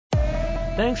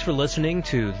Thanks for listening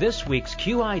to this week's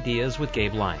Q Ideas with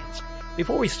Gabe Lyons.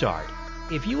 Before we start,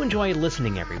 if you enjoy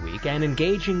listening every week and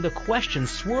engaging the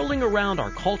questions swirling around our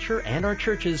culture and our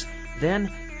churches, then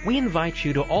we invite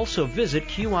you to also visit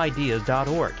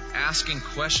qideas.org. Asking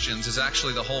questions is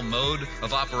actually the whole mode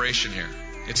of operation here.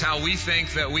 It's how we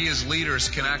think that we as leaders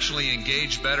can actually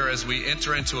engage better as we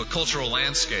enter into a cultural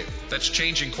landscape that's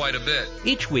changing quite a bit.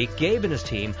 Each week, Gabe and his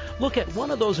team look at one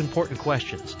of those important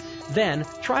questions, then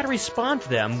try to respond to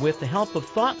them with the help of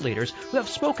thought leaders who have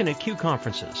spoken at Q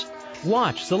conferences.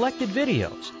 Watch selected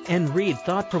videos and read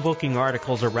thought-provoking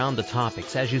articles around the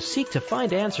topics as you seek to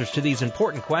find answers to these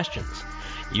important questions.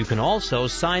 You can also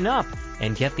sign up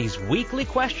and get these weekly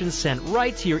questions sent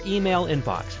right to your email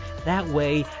inbox. That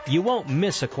way, you won't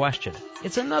miss a question.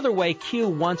 It's another way Q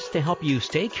wants to help you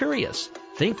stay curious,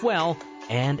 think well,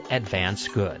 and advance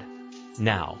good.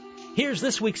 Now, here's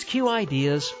this week's Q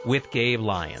Ideas with Gabe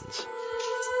Lyons.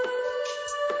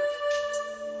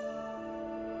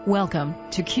 Welcome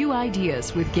to Q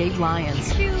Ideas with Gabe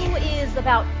Lyons. Q is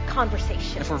about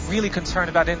conversation. If we're really concerned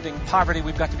about ending poverty,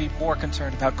 we've got to be more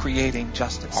concerned about creating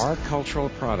justice. Our cultural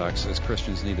products as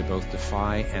Christians need to both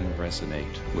defy and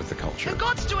resonate with the culture. And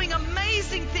God's doing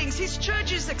amazing things. His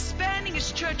church is expanding.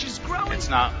 His church is growing. It's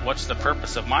not what's the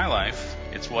purpose of my life.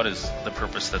 It's what is the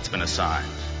purpose that's been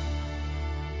assigned.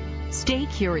 Stay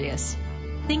curious.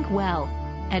 Think well.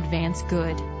 Advance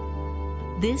good.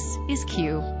 This is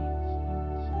Q.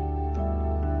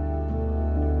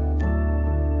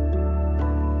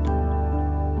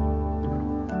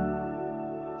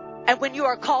 And when you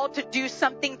are called to do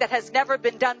something that has never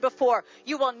been done before,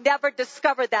 you will never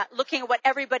discover that looking at what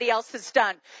everybody else has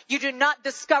done. You do not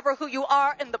discover who you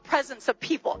are in the presence of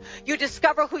people. You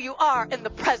discover who you are in the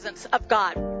presence of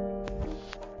God.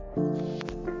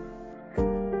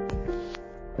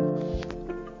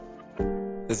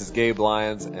 This is Gabe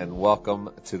Lyons, and welcome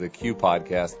to the Q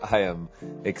Podcast. I am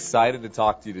excited to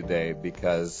talk to you today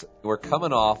because we're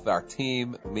coming off, our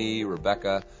team, me,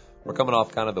 Rebecca, we're coming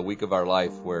off kind of the week of our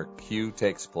life where Q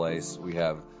takes place. We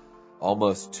have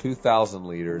almost 2,000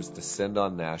 leaders descend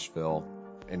on Nashville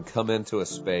and come into a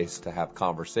space to have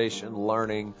conversation,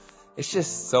 learning. It's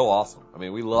just so awesome. I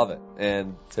mean, we love it.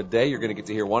 And today you're going to get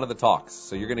to hear one of the talks.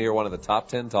 So you're going to hear one of the top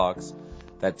 10 talks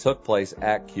that took place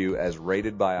at Q as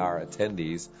rated by our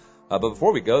attendees. But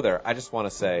before we go there, I just want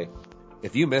to say,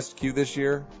 if you missed Q this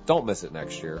year, don't miss it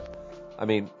next year. I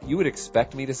mean, you would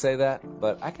expect me to say that,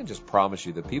 but I can just promise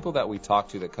you the people that we talk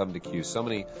to that come to Q, so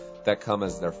many that come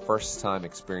as their first time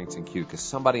experiencing Q because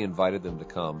somebody invited them to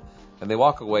come, and they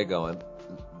walk away going,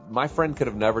 my friend could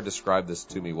have never described this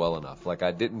to me well enough. Like,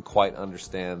 I didn't quite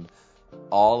understand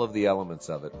all of the elements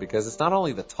of it because it's not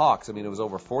only the talks. I mean, it was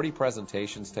over 40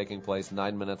 presentations taking place,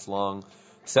 9 minutes long.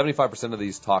 75% of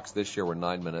these talks this year were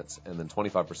 9 minutes, and then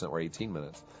 25% were 18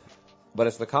 minutes. But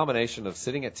it's the combination of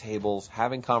sitting at tables,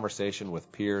 having conversation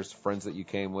with peers, friends that you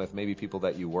came with, maybe people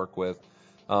that you work with,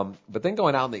 but then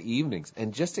going out in the evenings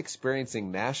and just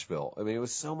experiencing Nashville. I mean, it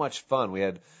was so much fun. We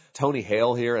had Tony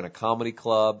Hale here in a comedy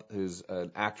club, who's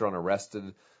an actor on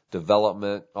Arrested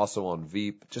Development, also on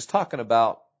Veep, just talking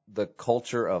about the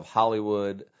culture of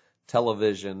Hollywood,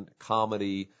 television,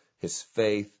 comedy, his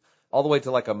faith, all the way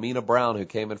to like Amina Brown, who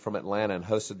came in from Atlanta and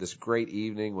hosted this great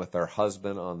evening with her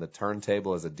husband on the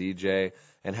turntable as a DJ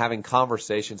and having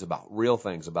conversations about real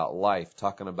things, about life,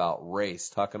 talking about race,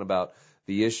 talking about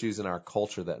the issues in our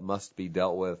culture that must be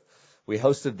dealt with. We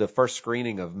hosted the first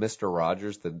screening of Mr.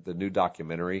 Rogers, the new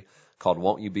documentary called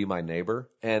Won't You Be My Neighbor?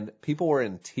 And people were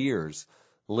in tears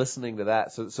listening to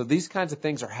that. So these kinds of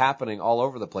things are happening all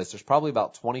over the place. There's probably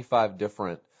about 25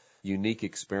 different unique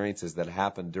experiences that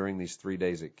happened during these 3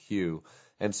 days at Q.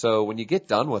 And so when you get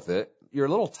done with it, you're a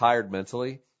little tired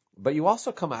mentally, but you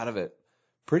also come out of it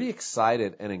pretty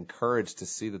excited and encouraged to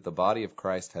see that the body of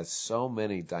Christ has so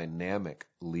many dynamic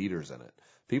leaders in it.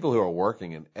 People who are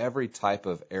working in every type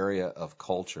of area of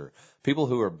culture. People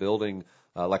who are building,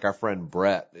 like our friend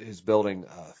Brett, who's building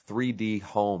 3D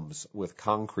homes with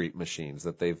concrete machines,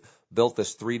 that they've built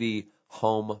this 3D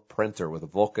home printer with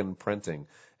Vulcan printing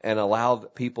and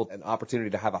allowed people an opportunity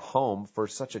to have a home for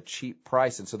such a cheap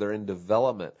price. And so they're in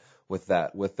development with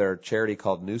that, with their charity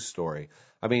called New Story.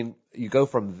 I mean, you go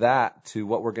from that to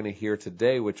what we're going to hear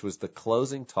today, which was the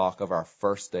closing talk of our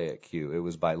first day at Q. It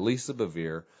was by Lisa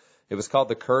Bevere. It was called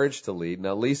The Courage to Lead.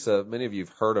 Now, Lisa, many of you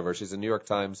have heard of her. She's a New York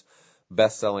Times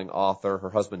best-selling author.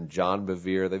 Her husband, John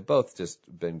Bevere, they've both just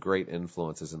been great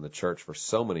influences in the church for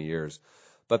so many years.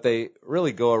 But they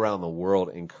really go around the world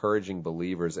encouraging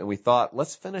believers. And we thought,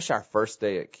 let's finish our first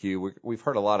day at Q. We've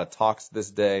heard a lot of talks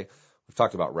this day. We've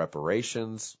talked about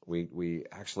reparations. We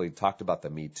actually talked about the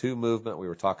Me Too movement. We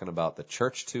were talking about the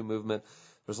Church Too movement.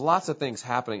 There's lots of things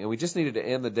happening, and we just needed to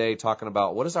end the day talking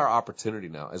about what is our opportunity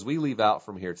now. As we leave out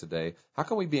from here today, how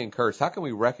can we be encouraged? How can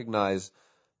we recognize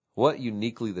what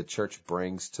uniquely the church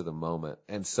brings to the moment?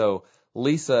 And so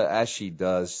Lisa, as she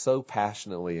does, so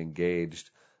passionately engaged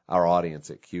our audience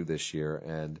at Q this year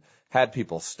and had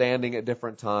people standing at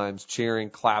different times, cheering,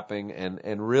 clapping,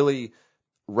 and really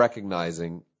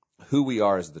recognizing who we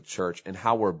are as the church and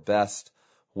how we're best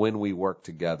when we work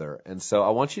together. And so I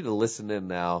want you to listen in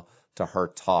now to her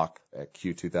talk at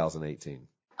Q 2018.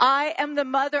 I am the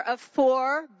mother of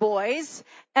 4 boys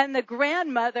and the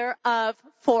grandmother of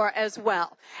 4 as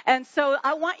well. And so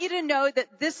I want you to know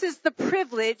that this is the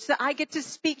privilege that I get to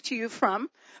speak to you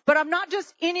from. But I'm not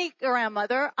just any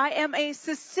grandmother. I am a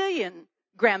Sicilian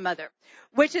grandmother,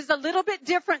 which is a little bit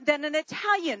different than an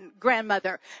Italian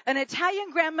grandmother. An Italian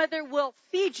grandmother will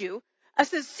feed you. A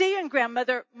Sicilian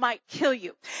grandmother might kill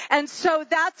you. And so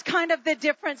that's kind of the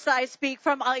difference that I speak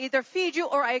from. I'll either feed you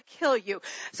or I kill you.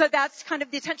 So that's kind of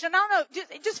the attention. I don't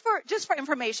know, just for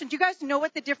information, do you guys know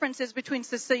what the difference is between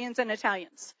Sicilians and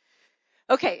Italians?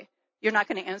 Okay, you're not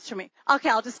going to answer me. Okay,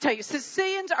 I'll just tell you.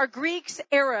 Sicilians are Greeks,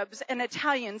 Arabs, and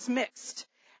Italians mixed.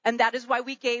 And that is why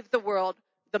we gave the world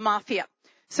the mafia.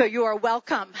 So you are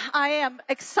welcome. I am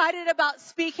excited about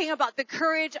speaking about the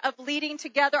courage of leading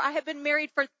together. I have been married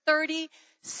for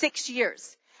 36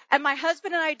 years. And my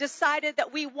husband and I decided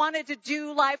that we wanted to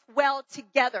do life well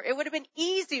together. It would have been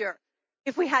easier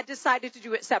if we had decided to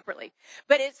do it separately.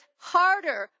 But it's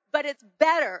harder, but it's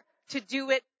better to do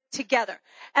it together.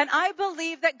 And I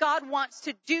believe that God wants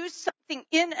to do something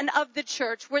in and of the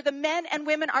church where the men and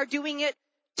women are doing it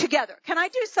together. Can I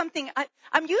do something?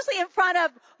 I'm usually in front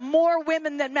of more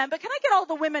women than men, but can I get all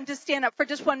the women to stand up for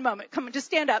just one moment? Come on, just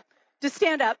stand up. Just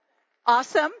stand up.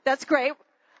 Awesome. That's great.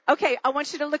 Okay, I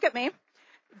want you to look at me.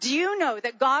 Do you know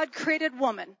that God created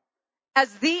woman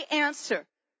as the answer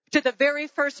to the very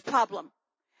first problem?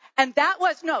 And that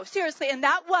was, no, seriously, and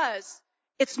that was,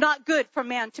 it's not good for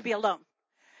man to be alone.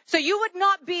 So you would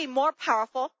not be more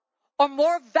powerful or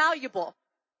more valuable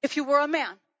if you were a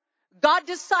man. God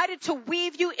decided to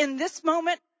weave you in this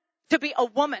moment to be a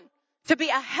woman, to be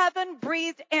a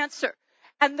heaven-breathed answer.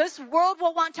 And this world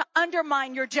will want to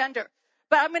undermine your gender.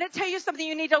 But I'm going to tell you something.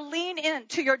 You need to lean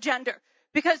into your gender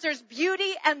because there's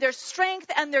beauty and there's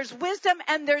strength and there's wisdom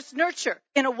and there's nurture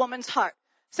in a woman's heart.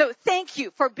 So thank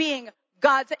you for being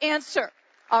God's answer.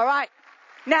 All right.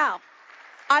 Now,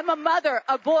 I'm a mother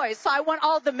of boys, so I want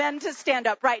all the men to stand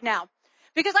up right now.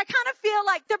 Because I kind of feel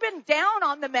like they've been down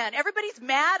on the men. Everybody's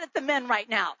mad at the men right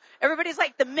now. Everybody's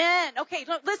like, the men. Okay,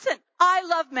 listen, I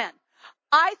love men.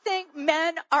 I think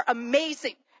men are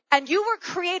amazing. And you were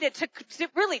created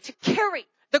to carry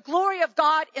the glory of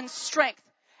God in strength.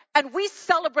 And we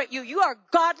celebrate you. You are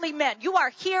godly men. You are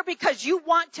here because you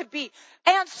want to be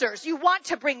answers. You want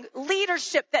to bring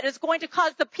leadership that is going to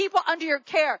cause the people under your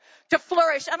care to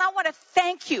flourish. And I want to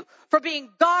thank you for being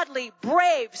godly,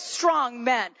 brave, strong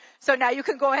men. So now you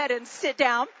can go ahead and sit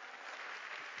down.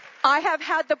 I have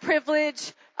had the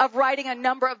privilege of writing a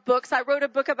number of books. I wrote a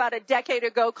book about a decade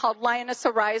ago called Lioness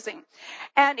Arising.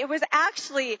 And it was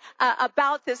actually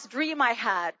about this dream I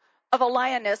had of a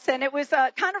lioness. And it was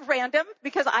kind of random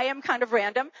because I am kind of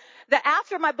random. That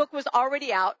after my book was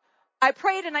already out, I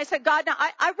prayed and I said, God, now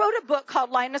I wrote a book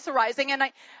called Lioness Arising, and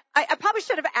I probably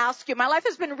should have asked you. My life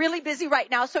has been really busy right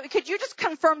now, so could you just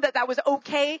confirm that was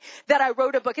okay that I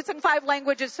wrote a book? It's in 5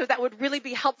 languages, so that would really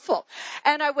be helpful.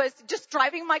 And I was just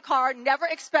driving my car, never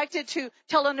expected to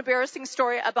tell an embarrassing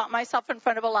story about myself in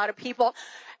front of a lot of people.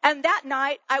 And that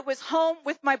night, I was home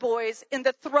with my boys in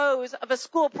the throes of a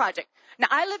school project. Now,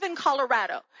 I live in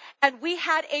Colorado, and we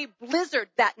had a blizzard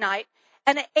that night,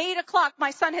 and at 8 o'clock,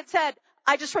 my son had said,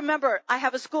 I just remember I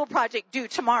have a school project due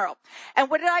tomorrow. And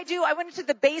what did I do? I went into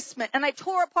the basement and I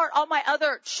tore apart all my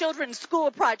other children's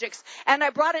school projects and I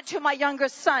brought it to my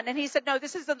youngest son. And he said, no,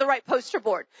 this isn't the right poster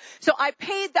board. So I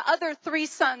paid the other 3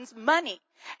 sons money.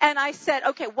 And I said,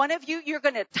 okay, one of you, you're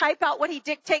going to type out what he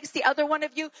dictates. The other one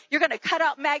of you, you're going to cut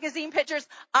out magazine pictures.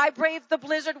 I braved the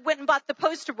blizzard, went and bought the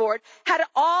poster board, had it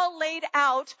all laid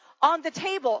out on the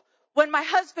table when my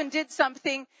husband did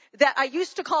something that I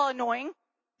used to call annoying,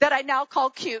 that I now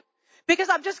call cute. Because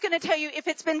I'm just going to tell you, if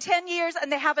it's been 10 years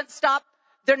and they haven't stopped,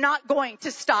 they're not going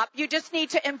to stop. You just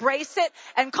need to embrace it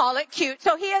and call it cute.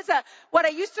 So he has what I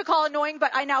used to call annoying,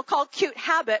 but I now call cute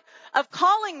habit of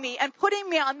calling me and putting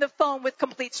me on the phone with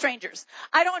complete strangers.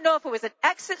 I don't know if it was an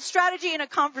exit strategy in a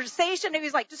conversation. He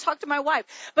was like, just talk to my wife.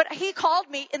 But he called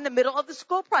me in the middle of the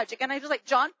school project. And I was like,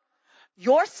 John,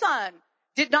 your son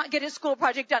did not get his school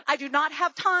project done. I do not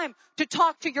have time to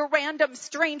talk to your random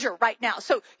stranger right now.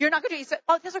 So you're not going to, he said,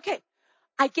 oh, that's okay.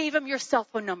 I gave him your cell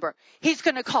phone number. He's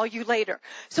going to call you later.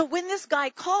 So when this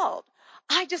guy called,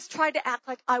 I just tried to act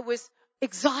like I was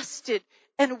exhausted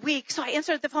and weak. So I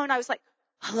answered the phone. I was like,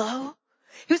 hello?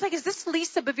 He was like, is this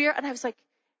Lisa Bevere? And I was like,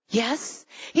 yes.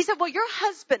 He said, well, your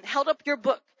husband held up your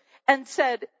book and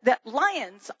said that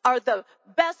lions are the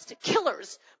best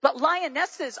killers, but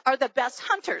lionesses are the best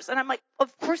hunters. And I'm like,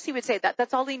 of course he would say that.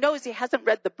 That's all he knows. He hasn't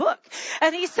read the book.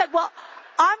 And he said, well,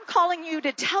 I'm calling you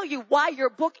to tell you why your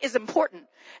book is important.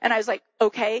 And I was like,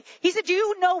 okay. He said, do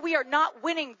you know we are not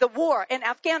winning the war in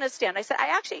Afghanistan? I said, I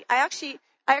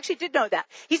actually did know that.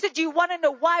 He said, do you want to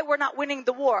know why we're not winning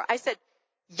the war? I said,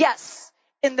 yes.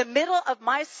 In the middle of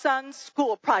my son's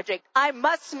school project, I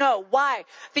must know why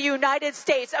the United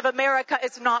States of America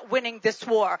is not winning this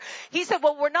war. He said,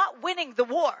 well, we're not winning the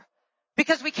war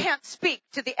because we can't speak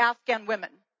to the Afghan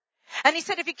women. And he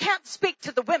said, if you can't speak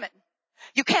to the women,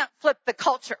 you can't flip the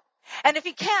culture. And if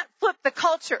you can't flip the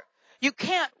culture, you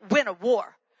can't win a war.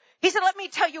 He said, let me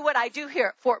tell you what I do here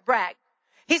at Fort Bragg.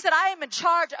 He said, I am in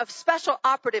charge of special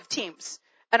operative teams.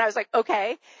 And I was like,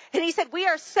 okay. And he said, we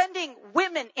are sending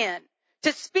women in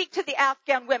to speak to the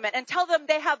Afghan women and tell them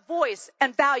they have voice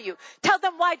and value. Tell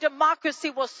them why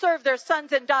democracy will serve their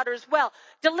sons and daughters well.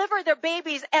 Deliver their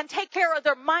babies and take care of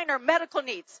their minor medical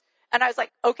needs. And I was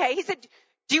like, okay. He said,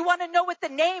 do you want to know what the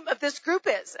name of this group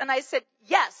is? And I said,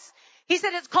 yes. He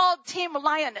said, it's called Team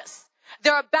Lioness.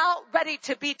 They're about ready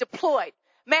to be deployed.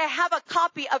 May I have a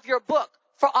copy of your book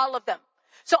for all of them?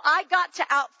 So I got to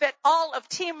outfit all of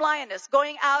Team Lioness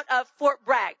going out of Fort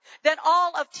Bragg, then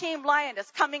all of Team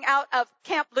Lioness coming out of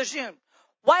Camp Lejeune.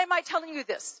 Why am I telling you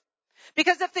this?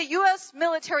 Because if the U.S.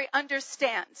 military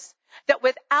understands that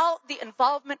without the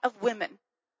involvement of women,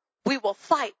 we will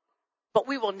fight, but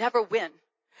we will never win,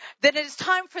 then it is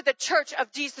time for the Church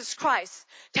of Jesus Christ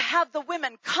to have the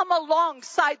women come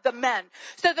alongside the men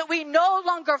so that we no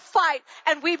longer fight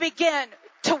and we begin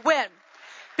to win.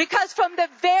 Because from the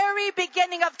very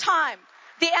beginning of time,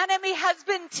 the enemy has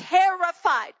been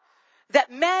terrified that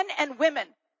men and women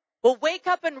will wake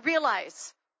up and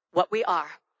realize what we are.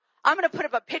 I'm going to put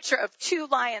up a picture of two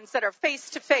lions that are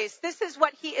face to face. This is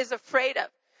what he is afraid of.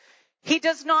 He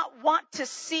does not want to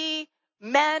see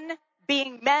men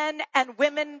being men and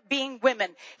women being women.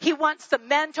 He wants the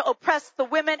men to oppress the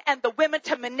women and the women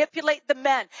to manipulate the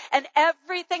men. And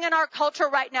everything in our culture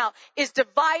right now is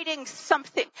dividing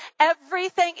something.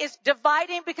 Everything is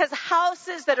dividing because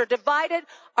houses that are divided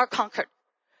are conquered.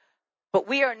 But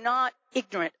we are not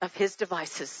ignorant of his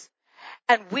devices.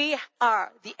 And we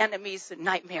are the enemy's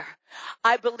nightmare.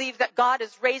 I believe that God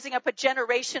is raising up a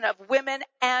generation of women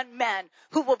and men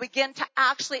who will begin to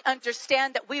actually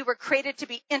understand that we were created to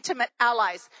be intimate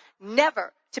allies,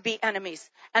 never to be enemies.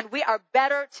 And we are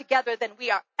better together than we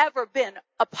are ever been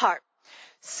apart.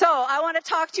 So I want to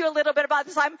talk to you a little bit about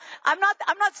this. I'm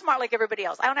not smart like everybody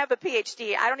else. I don't have a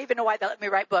PhD. I don't even know why they let me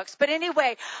write books. But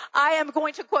anyway, I am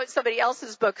going to quote somebody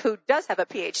else's book who does have a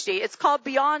PhD. It's called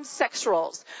Beyond Sex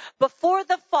Roles. Before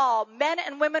the fall, men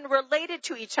and women related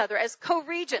to each other as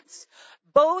co-regents,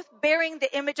 both bearing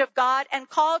the image of God and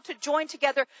called to join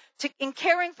together in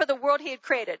caring for the world he had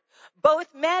created. Both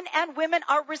men and women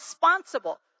are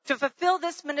responsible to fulfill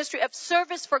this ministry of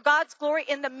service for God's glory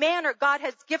in the manner God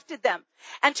has gifted them.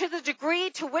 And to the degree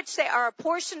to which they are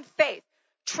apportioned faith,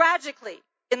 tragically,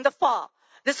 in the fall,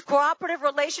 this cooperative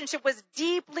relationship was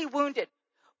deeply wounded.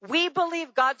 We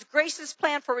believe God's gracious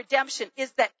plan for redemption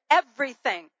is that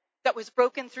everything that was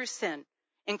broken through sin,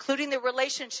 including the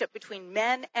relationship between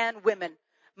men and women,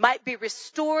 might be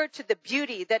restored to the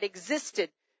beauty that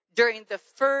existed during the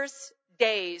first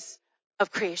days of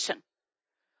creation.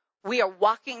 We are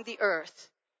walking the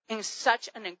earth in such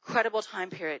an incredible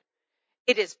time period.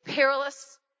 It is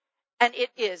perilous and it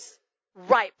is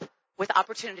ripe with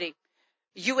opportunity.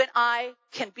 You and I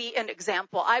can be an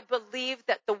example. I believe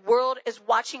that the world is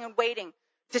watching and waiting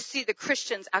to see the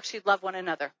Christians actually love one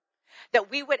another.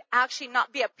 That we would actually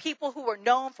not be a people who were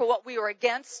known for what we were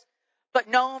against, but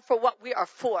known for what we are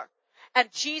for.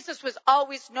 And Jesus was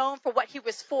always known for what he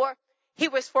was for. He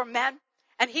was for men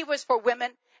and he was for women.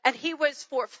 And he was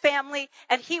for family,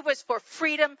 and he was for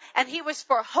freedom, and he was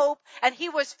for hope, and he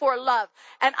was for love.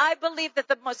 And I believe that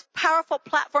the most powerful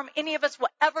platform any of us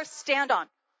will ever stand on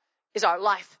is our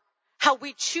life. How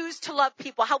we choose to love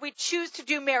people, how we choose to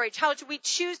do marriage, how we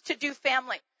choose to do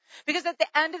family. Because at the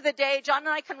end of the day, John and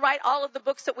I can write all of the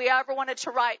books that we ever wanted to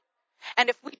write. And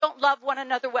if we don't love one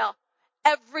another well,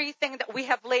 everything that we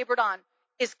have labored on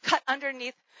is cut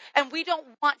underneath. And we don't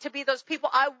want to be those people.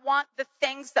 I want the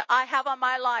things that I have on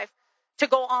my life to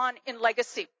go on in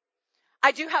legacy.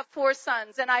 I do have 4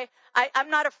 sons, and I'm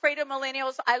not afraid of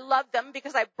millennials. I love them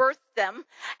because I birthed them.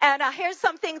 And here's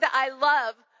something that I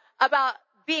love about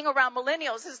being around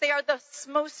millennials is they are the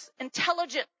most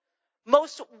intelligent,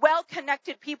 most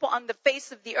well-connected people on the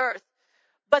face of the earth.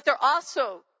 But they're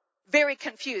also very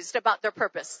confused about their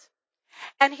purpose.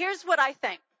 And here's what I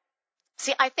think.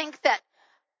 See, I think that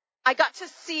I got to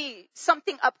see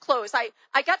something up close.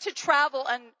 I got to travel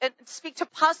and speak to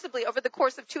possibly over the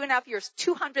course of 2.5 years,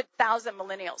 200,000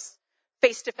 millennials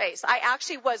face to face. I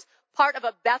actually was part of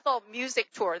a Bethel music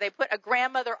tour. They put a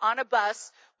grandmother on a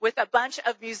bus with a bunch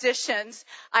of musicians.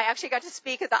 I actually got to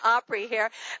speak at the Opry here,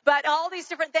 but all these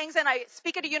different things. And I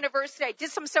speak at a university. I did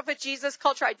some stuff with Jesus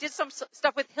Culture. I did some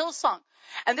stuff with Hillsong.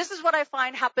 And this is what I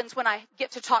find happens when I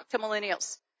get to talk to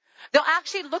millennials. They'll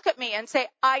actually look at me and say,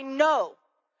 I know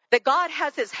that God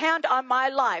has his hand on my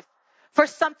life for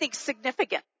something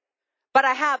significant, but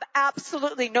I have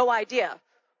absolutely no idea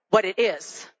what it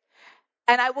is.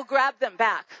 And I will grab them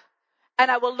back and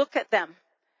I will look at them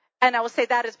and I will say,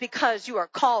 that is because you are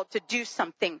called to do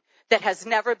something that has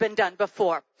never been done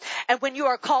before. And when you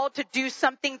are called to do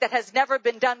something that has never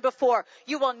been done before,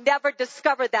 you will never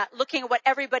discover that looking at what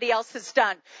everybody else has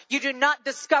done. You do not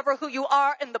discover who you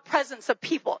are in the presence of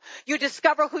people. You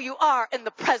discover who you are in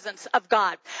the presence of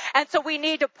God. And so we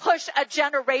need to push a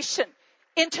generation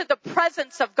into the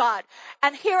presence of God.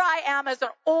 And here I am as an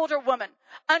older woman,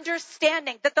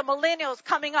 understanding that the millennials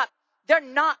coming up, they're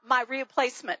not my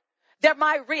replacement. They're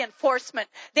my reinforcement.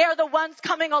 They are the ones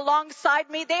coming alongside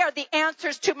me. They are the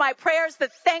answers to my prayers. The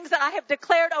things that I have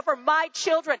declared over my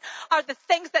children are the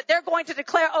things that they're going to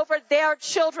declare over their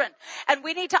children. And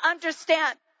we need to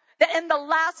understand that in the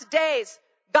last days,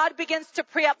 God begins to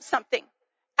preempt something.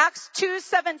 Acts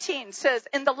 2:17 says,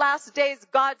 in the last days,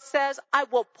 God says, I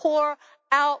will pour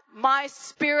out my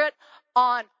spirit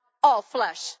on all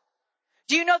flesh.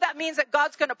 Do you know that means that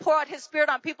God's going to pour out his spirit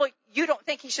on people you don't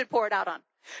think he should pour it out on?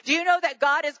 Do you know that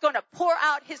God is going to pour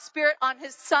out his spirit on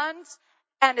his sons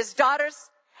and his daughters?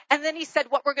 And then he said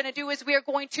what we're going to do is we are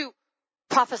going to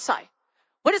prophesy.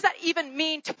 What does that even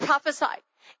mean, to prophesy?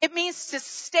 It means to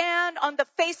stand on the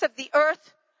face of the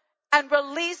earth and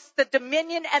release the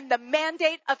dominion and the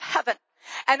mandate of heaven.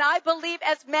 And I believe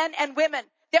as men and women,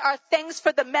 there are things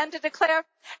for the men to declare,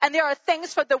 and there are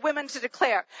things for the women to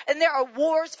declare. And there are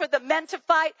wars for the men to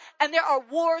fight, and there are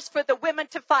wars for the women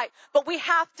to fight. But we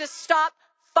have to stop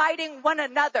fighting one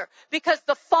another, because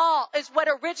the fall is what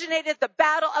originated the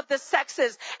battle of the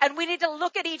sexes. And we need to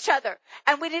look at each other,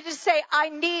 and we need to say, I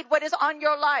need what is on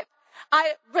your life.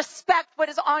 I respect what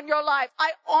is on your life.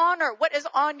 I honor what is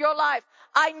on your life.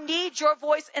 I need your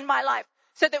voice in my life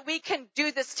so that we can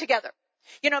do this together.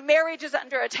 You know, marriage is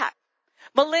under attack.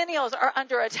 Millennials are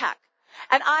under attack.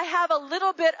 And I have a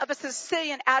little bit of a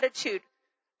Sicilian attitude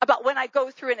about when I go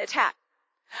through an attack.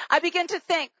 I begin to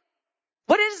think,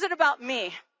 what is it about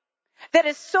me that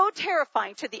is so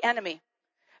terrifying to the enemy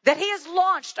that he has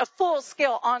launched a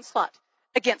full-scale onslaught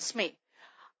against me?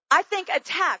 I think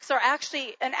attacks are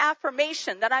actually an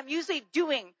affirmation that I'm usually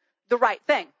doing the right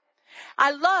thing.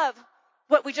 I love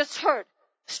what we just heard.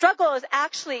 Struggle is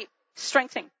actually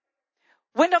strengthening.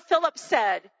 Wendell Phillips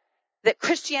said that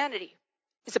Christianity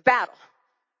is a battle,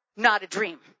 not a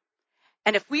dream.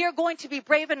 And if we are going to be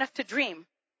brave enough to dream,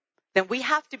 then we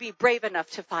have to be brave enough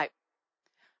to fight.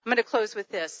 I'm going to close with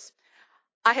this.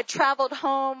 I had traveled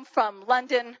home from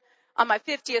London on my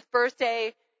 50th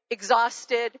birthday,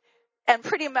 exhausted and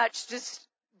pretty much just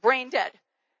brain dead.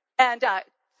 And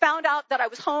found out that I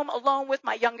was home alone with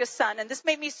my youngest son. And this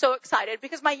made me so excited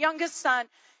because my youngest son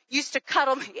used to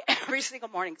cuddle me every single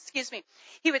morning. Excuse me.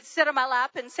 He would sit on my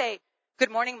lap and say, good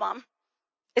morning, Mom.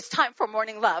 It's time for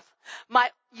morning love. My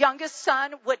youngest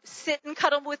son would sit and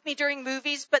cuddle with me during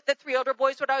movies, but the 3 older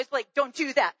boys would always be like, don't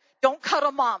do that. Don't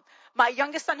cuddle Mom. My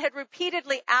youngest son had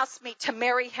repeatedly asked me to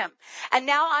marry him. And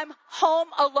now I'm home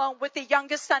alone with the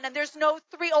youngest son, and there's no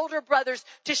 3 older brothers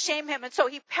to shame him. And so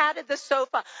he patted the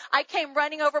sofa. I came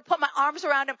running over, put my arms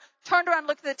around him, turned around,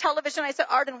 looked at the television. I said,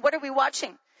 Arden, what are we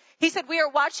watching? He said, we are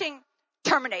watching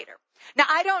Terminator. Now,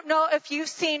 I don't know if you've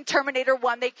seen Terminator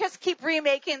 1. They just keep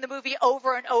remaking the movie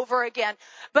over and over again.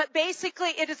 But basically,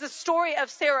 it is the story of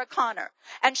Sarah Connor.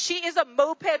 And she is a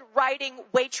moped-riding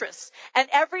waitress. And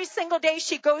every single day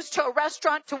she goes to a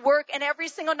restaurant to work, and every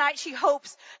single night she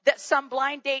hopes that some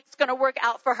blind date's going to work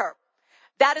out for her.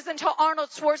 That is until Arnold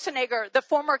Schwarzenegger, the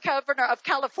former governor of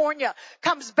California,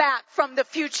 comes back from the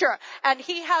future. And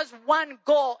he has one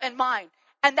goal in mind.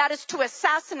 And that is to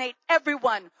assassinate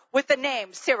everyone with the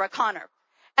name Sarah Connor.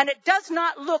 And it does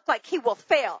not look like he will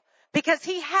fail because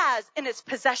he has in his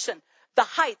possession the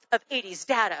height of 80s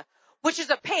data. which is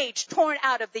a page torn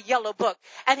out of the yellow book.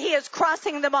 And he is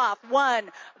crossing them off one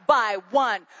by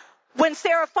one. When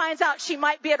Sarah finds out she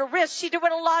might be at a risk, she did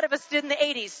what a lot of us did in the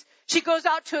 80s. She goes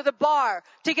out to the bar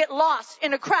to get lost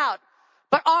in a crowd.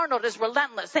 But Arnold is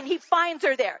relentless, and he finds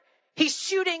her there. He's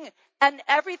shooting, and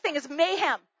everything is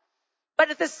mayhem.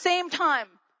 But at the same time,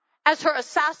 as her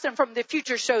assassin from the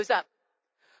future shows up,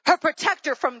 her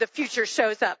protector from the future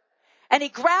shows up, and he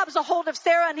grabs a hold of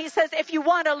Sarah, and he says, if you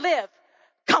want to live,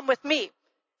 come with me.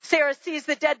 Sarah sees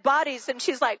the dead bodies, and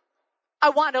she's like, I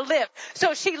want to live.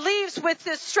 So she leaves with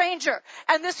this stranger,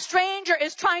 and this stranger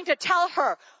is trying to tell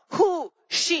her who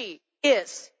she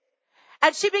is.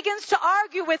 And she begins to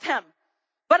argue with him,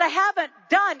 but I haven't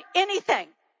done anything.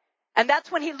 And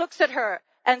that's when he looks at her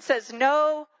and says,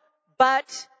 no,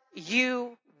 but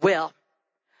you will.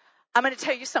 I'm going to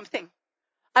tell you something.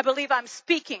 I believe I'm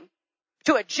speaking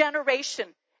to a generation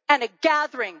and a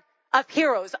gathering of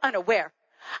heroes unaware.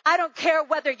 I don't care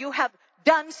whether you have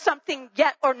done something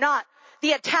yet or not.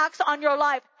 The attacks on your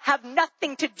life have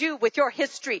nothing to do with your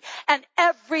history and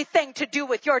everything to do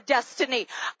with your destiny.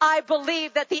 I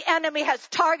believe that the enemy has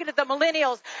targeted the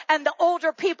millennials and the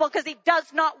older people because he does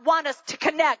not want us to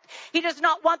connect. He does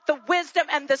not want the wisdom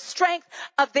and the strength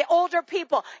of the older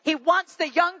people. He wants the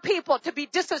young people to be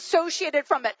disassociated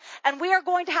from it. And we are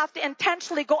going to have to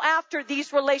intentionally go after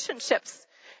these relationships.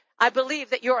 I believe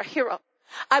that you're a hero.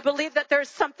 I believe that there's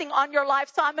something on your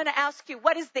life. So I'm going to ask you,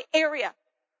 what is the area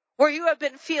where you have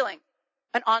been feeling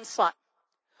an onslaught?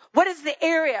 What is the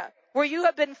area where you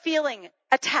have been feeling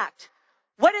attacked?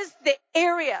 What is the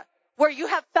area where you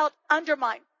have felt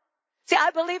undermined? See, I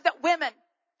believe that women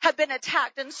have been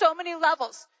attacked in so many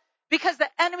levels because the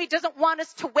enemy doesn't want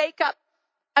us to wake up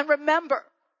and remember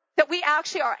that we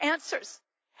actually are answers,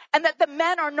 and that the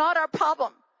men are not our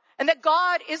problem, and that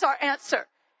God is our answer.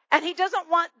 And he doesn't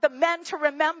want the men to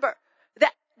remember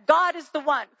that God is the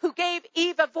one who gave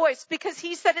Eve a voice, because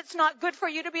he said it's not good for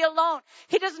you to be alone.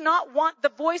 He does not want the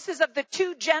voices of the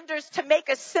two genders to make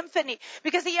a symphony,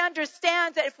 because he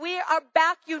understands that if we are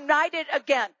back united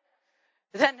again,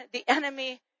 then the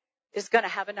enemy is going to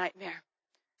have a nightmare.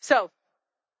 So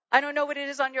I don't know what it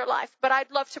is on your life, but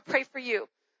I'd love to pray for you.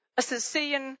 A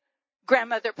Sicilian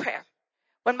grandmother prayer.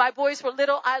 When my boys were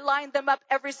little, I lined them up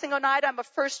every single night. I'm a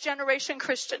first-generation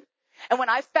Christian. And when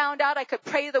I found out I could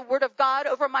pray the word of God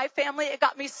over my family, it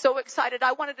got me so excited.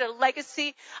 I wanted a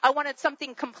legacy. I wanted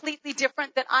something completely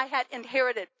different than I had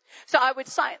inherited. So I would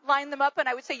line them up, and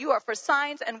I would say, you are for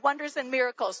signs and wonders and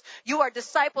miracles. You are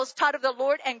disciples taught of the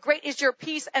Lord, and great is your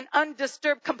peace and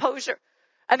undisturbed composure.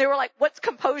 And they were like, what's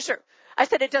composure? I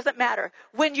said, it doesn't matter.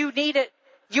 When you need it,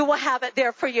 you will have it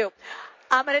there for you.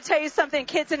 I'm going to tell you something.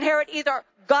 Kids inherit either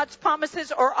God's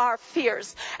promises or our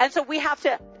fears. And so we have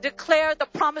to declare the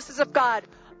promises of God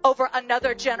over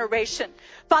another generation.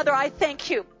 Father, I thank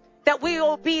you that we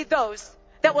will be those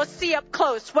that will see up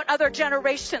close what other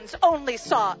generations only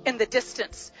saw in the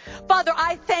distance. Father,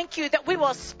 I thank you that we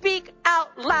will speak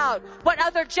out loud what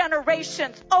other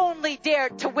generations only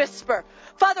dared to whisper.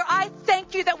 Father, I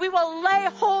thank you that we will lay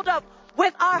hold of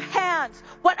with our hands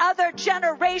what other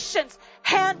generations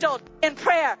handled in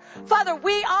prayer. Father,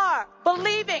 we are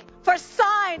believing for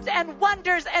signs and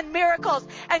wonders and miracles.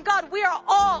 And God, we are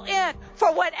all in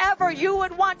for whatever you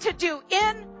would want to do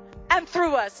in and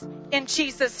through us. In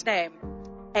Jesus' name,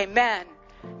 amen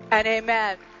and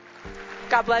amen.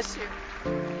 God bless you.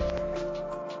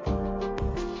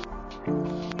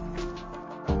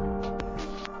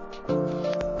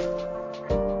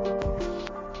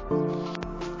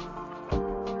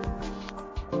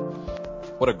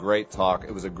 What a great talk.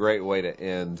 It was a great way to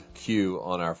end Q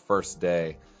on our first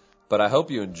day. But I hope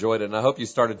you enjoyed it, and I hope you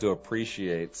started to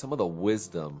appreciate some of the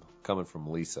wisdom coming from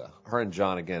Lisa. Her and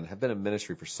John, again, have been in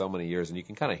ministry for so many years, and you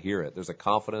can kind of hear it. There's a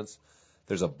confidence,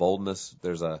 there's a boldness,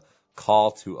 there's a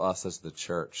call to us as the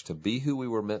church to be who we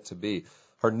were meant to be.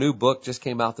 Her new book just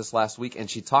came out this last week, and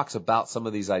she talks about some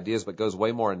of these ideas, but goes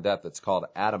way more in depth. It's called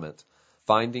Adamant,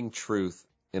 Finding Truth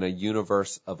in a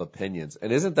Universe of Opinions.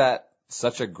 And isn't that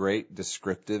such a great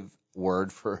descriptive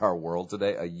word for our world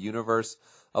today? A universe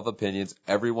of opinions.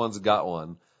 Everyone's got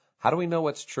one. How do we know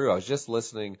what's true? I was just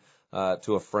listening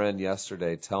to a friend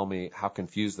yesterday tell me how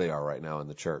confused they are right now in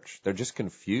the church. They're just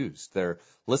confused. They're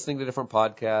listening to different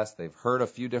podcasts. They've heard a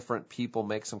few different people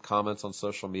make some comments on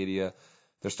social media.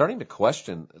 They're starting to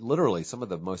question literally some of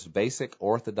the most basic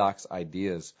orthodox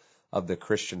ideas of the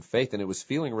Christian faith, and it was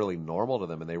feeling really normal to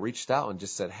them. And they reached out and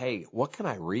just said, hey, what can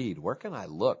I read? Where can I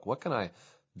look? What can I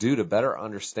do to better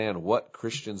understand what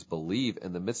Christians believe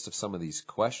in the midst of some of these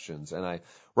questions? And I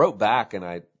wrote back and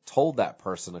I told that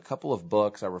person a couple of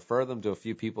books. I refer them to a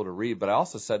few people to read, but I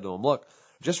also said to them, look,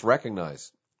 just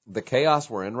recognize the chaos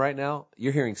we're in right now,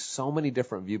 you're hearing so many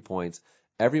different viewpoints.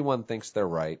 Everyone thinks they're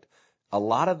right. A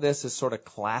lot of this is sort of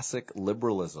classic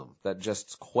liberalism that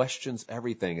just questions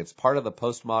everything. It's part of the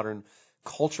postmodern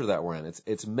culture that we're in.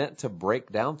 It's meant to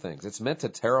break down things. It's meant to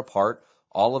tear apart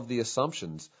all of the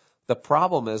assumptions. The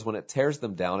problem is when it tears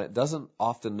them down, it doesn't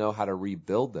often know how to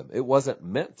rebuild them. It wasn't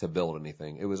meant to build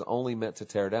anything. It was only meant to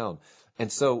tear down.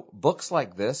 And so books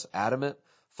like this, Adamant,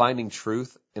 Finding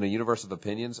Truth in a Universe of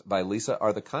Opinions by Lisa,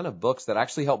 are the kind of books that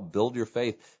actually help build your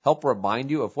faith, help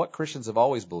remind you of what Christians have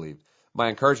always believed. My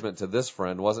encouragement to this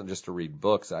friend wasn't just to read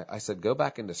books. I said, go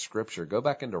back into Scripture, go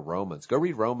back into Romans, go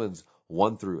read Romans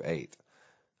 1 through 8.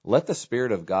 Let the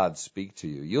Spirit of God speak to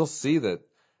you. You'll see that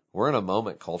we're in a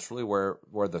moment culturally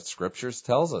where the Scriptures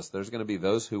tells us there's going to be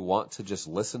those who want to just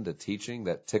listen to teaching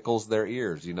that tickles their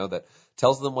ears, that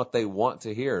tells them what they want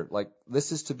to hear. Like,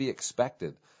 this is to be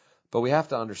expected. But we have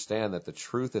to understand that the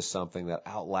truth is something that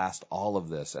outlasts all of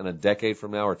this. And a decade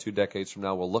from now or 2 decades from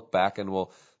now, we'll look back and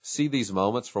we'll see these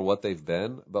moments for what they've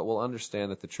been, but we'll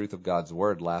understand that the truth of God's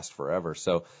Word lasts forever.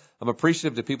 So I'm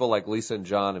appreciative to people like Lisa and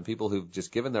John and people who've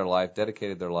just given their life,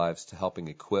 dedicated their lives to helping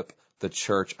equip the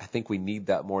church. I think we need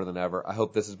that more than ever. I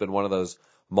hope this has been one of those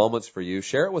moments for you.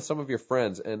 Share it with some of your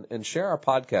friends and share our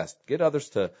podcast. Get others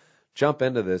to jump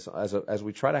into this as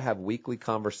we try to have weekly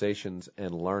conversations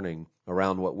and learning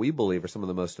around what we believe are some of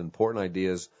the most important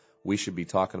ideas we should be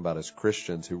talking about as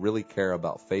Christians who really care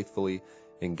about faithfully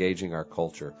engaging our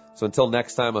culture. So until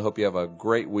next time, I hope you have a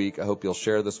great week. I hope you'll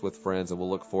share this with friends, and we'll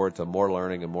look forward to more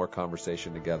learning and more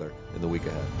conversation together in the week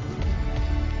ahead.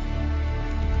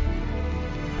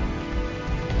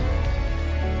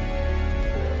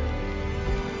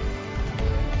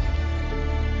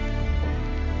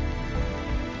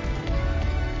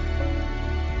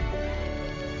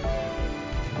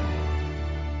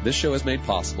 This show is made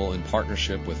possible in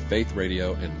partnership with Faith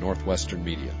Radio and Northwestern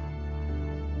Media.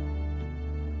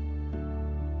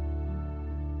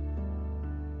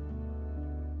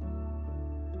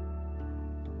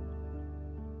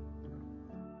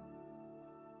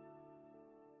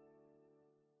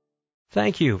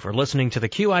 Thank you for listening to the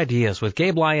Q Ideas with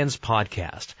Gabe Lyons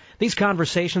podcast. These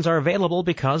conversations are available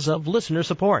because of listener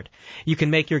support. You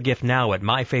can make your gift now at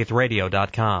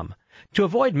myfaithradio.com. To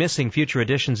avoid missing future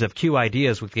editions of Q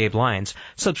Ideas with Gabe Lyons,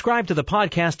 subscribe to the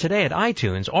podcast today at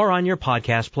iTunes or on your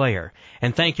podcast player.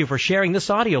 And thank you for sharing this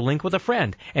audio link with a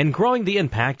friend and growing the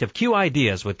impact of Q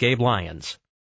Ideas with Gabe Lyons.